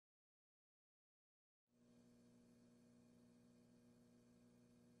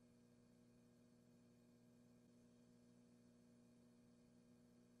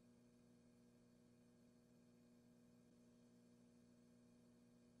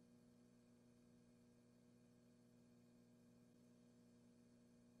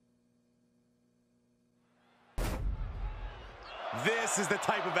This is the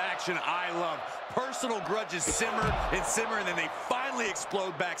type of action I love. Personal grudges simmer and simmer, and then they finally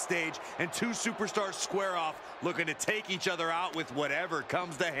explode backstage, and two superstars square off, looking to take each other out with whatever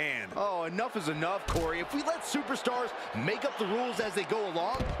comes to hand. Oh, enough is enough, Corey. If we let superstars make up the rules as they go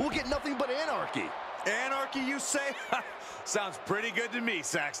along, we'll get nothing but anarchy. Anarchy, you say? Sounds pretty good to me,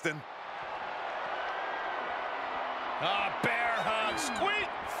 Saxton. Bear hug, squeak!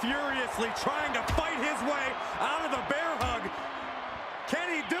 Furiously trying to fight his way out of the bear hug.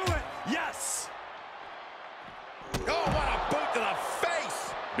 Can he do it? Yes! Oh, what a boot to the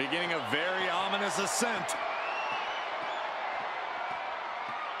face! Beginning a very ominous ascent.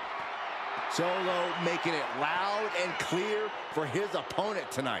 Solo making it loud and clear for his opponent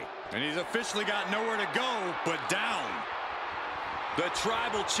tonight. And he's officially got nowhere to go but down. The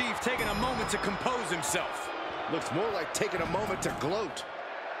tribal chief taking a moment to compose himself. Looks more like taking a moment to gloat.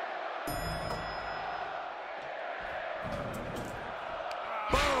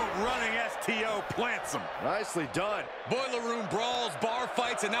 Boom, running STO plants him. Nicely done. Boiler room brawls, bar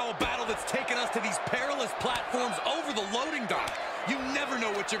fights, and now a battle that's taken us to these perilous platforms over the loading dock. You never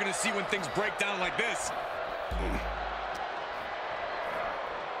know what you're going to see when things break down like this.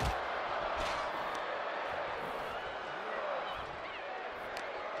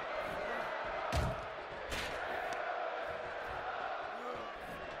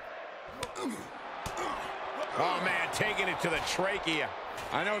 Oh, man, taking it to the trachea.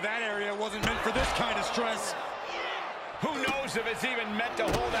 I know that area wasn't meant for this kind of stress. Who knows if it's even meant to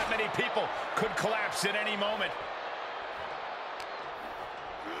hold that many people? Could collapse at any moment.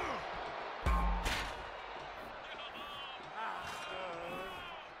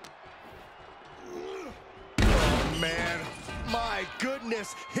 Oh, man. My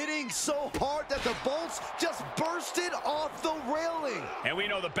goodness, hitting so hard that the bolts just bursted off the railing. And we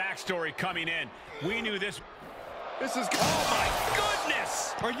know the backstory coming in. We knew this. This is... Oh, my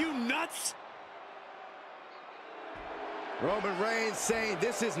goodness! Are you nuts? Roman Reigns saying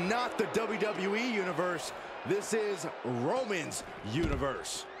this is not the WWE universe. This is Roman's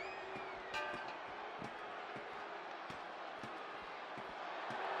universe.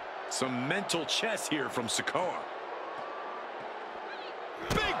 Some mental chess here from Sikoa.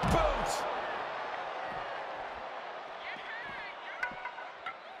 Big boots!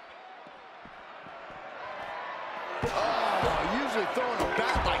 Oh, usually throwing a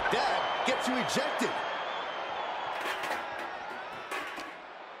bat like that gets you ejected.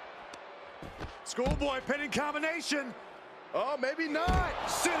 Schoolboy pinning combination. Oh, maybe not.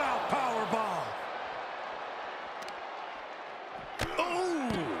 Sit out powerbomb. Oh!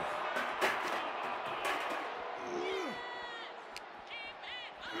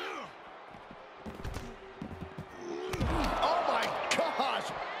 Oh my gosh.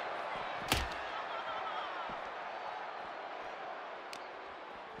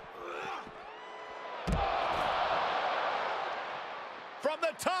 From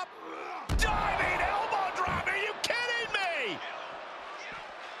the top, diving elbow drop. Are you kidding me?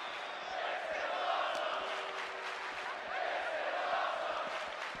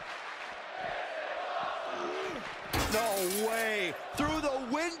 No way. Through the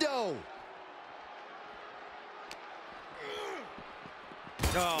window.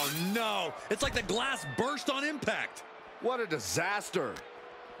 Oh, no. It's like the glass burst on impact. What a disaster.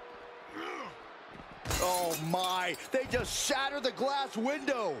 Oh my, they just shattered the glass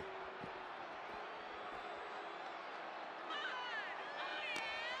window.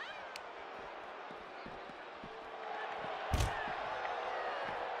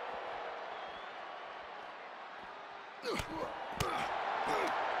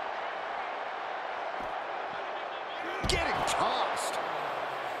 Getting tossed.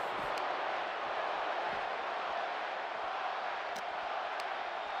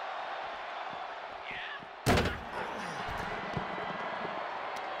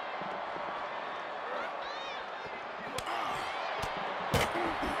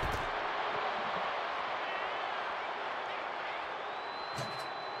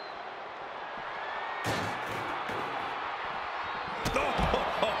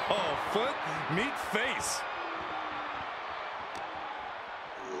 Oh, foot, meet face.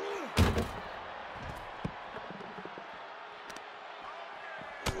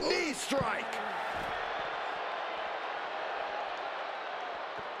 Knee strike.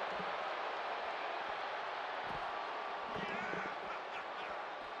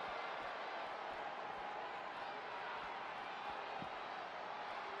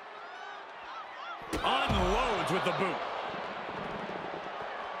 Unloads with the boot.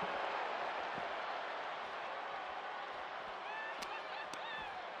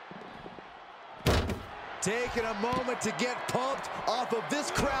 Taking a moment to get pumped off of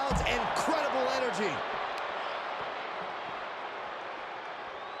this crowd's incredible energy.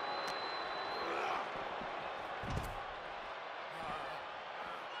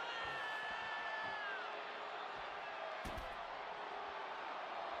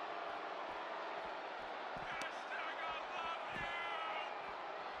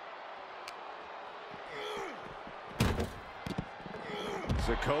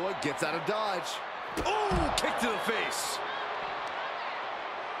 Sikoa gets out of dodge. Oh, kick to the face.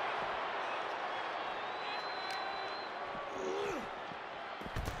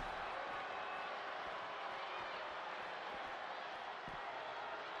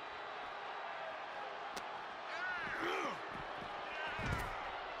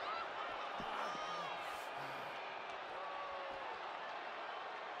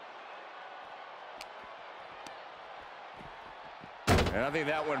 And I think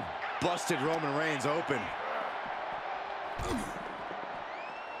that one busted Roman Reigns open.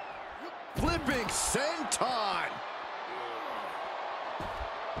 Flipping senton.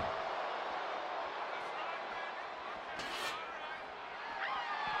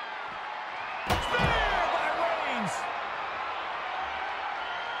 Spear by Reigns.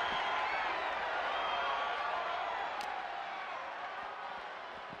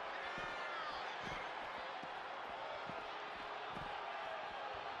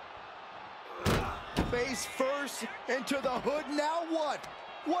 Face first into the hood. Now what?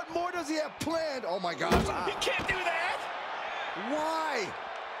 What more does he have planned? Oh my gosh. You can't do that. Why?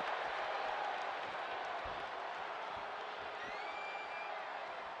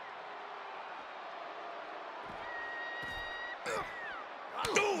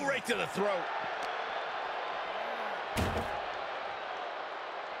 Ooh, right to the throat.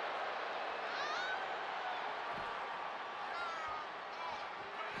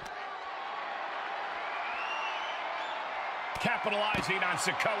 Capitalizing on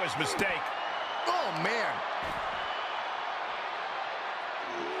Sikoa's mistake. Oh, man.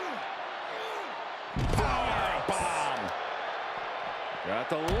 Fire bomb. Got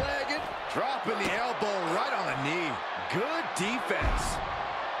the leg and dropping the elbow right on the knee. Good defense.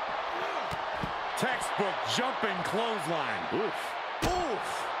 Textbook jumping clothesline. Oof. Oof.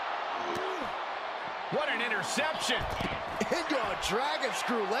 What an interception. Into a dragon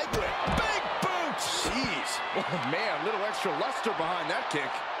screw leg whip. Big boots. Jeez. Oh, man, a little extra luster behind that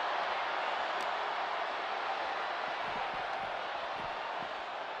kick.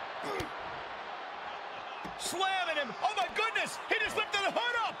 Slamming him. Oh, my goodness. He just lifted the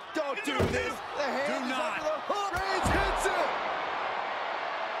hood up. Don't do this. The hand is not. under the hook. Reigns hits it.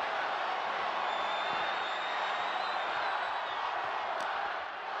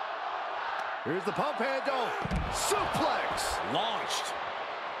 Here's the pump handle. Suplex. Launched.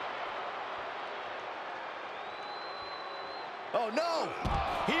 Oh, no.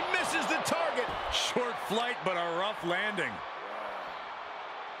 He misses the target. Short flight, but a rough landing.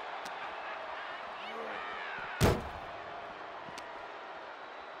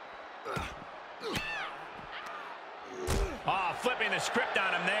 Ah, flipping the script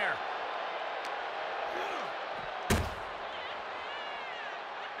on him there.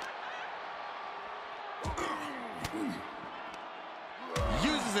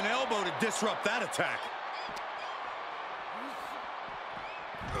 Uses an elbow to disrupt that attack.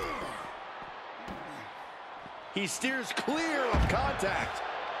 He steers clear of contact.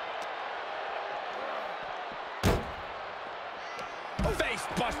 Face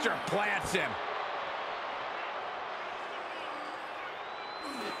buster plants him.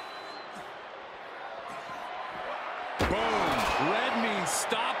 Boom. Red means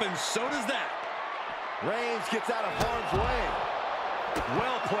stop, and so does that. Reigns gets out of harm's way.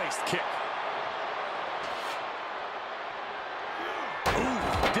 Well-placed kick. Ooh,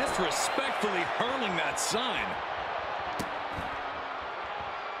 disrespectfully hurling that sign.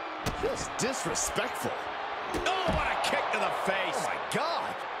 Just disrespectful. Oh, what a kick to the face. Oh, my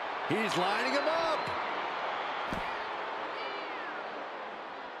God. He's lining him up.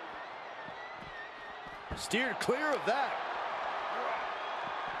 Steered clear of that.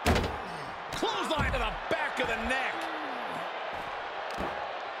 Clothesline to the back of the neck.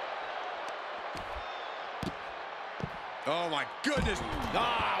 Oh, my goodness.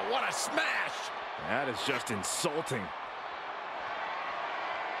 Ah, what a smash. That is just insulting.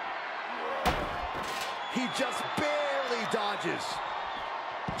 He just barely dodges.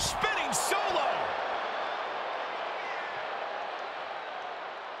 Spinning solo.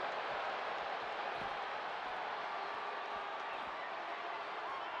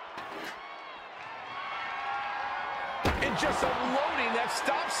 And just unloading that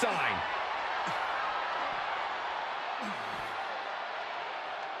stop sign.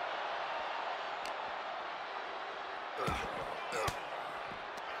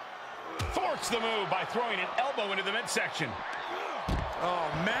 Thwarts the move by throwing an elbow into the midsection.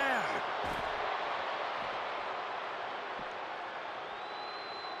 Oh, man.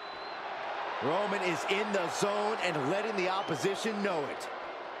 Roman is in the zone and letting the opposition know it.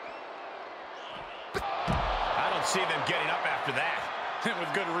 I don't see them getting up after that. And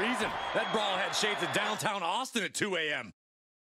with good reason. That brawl had shades of downtown Austin at 2 a.m.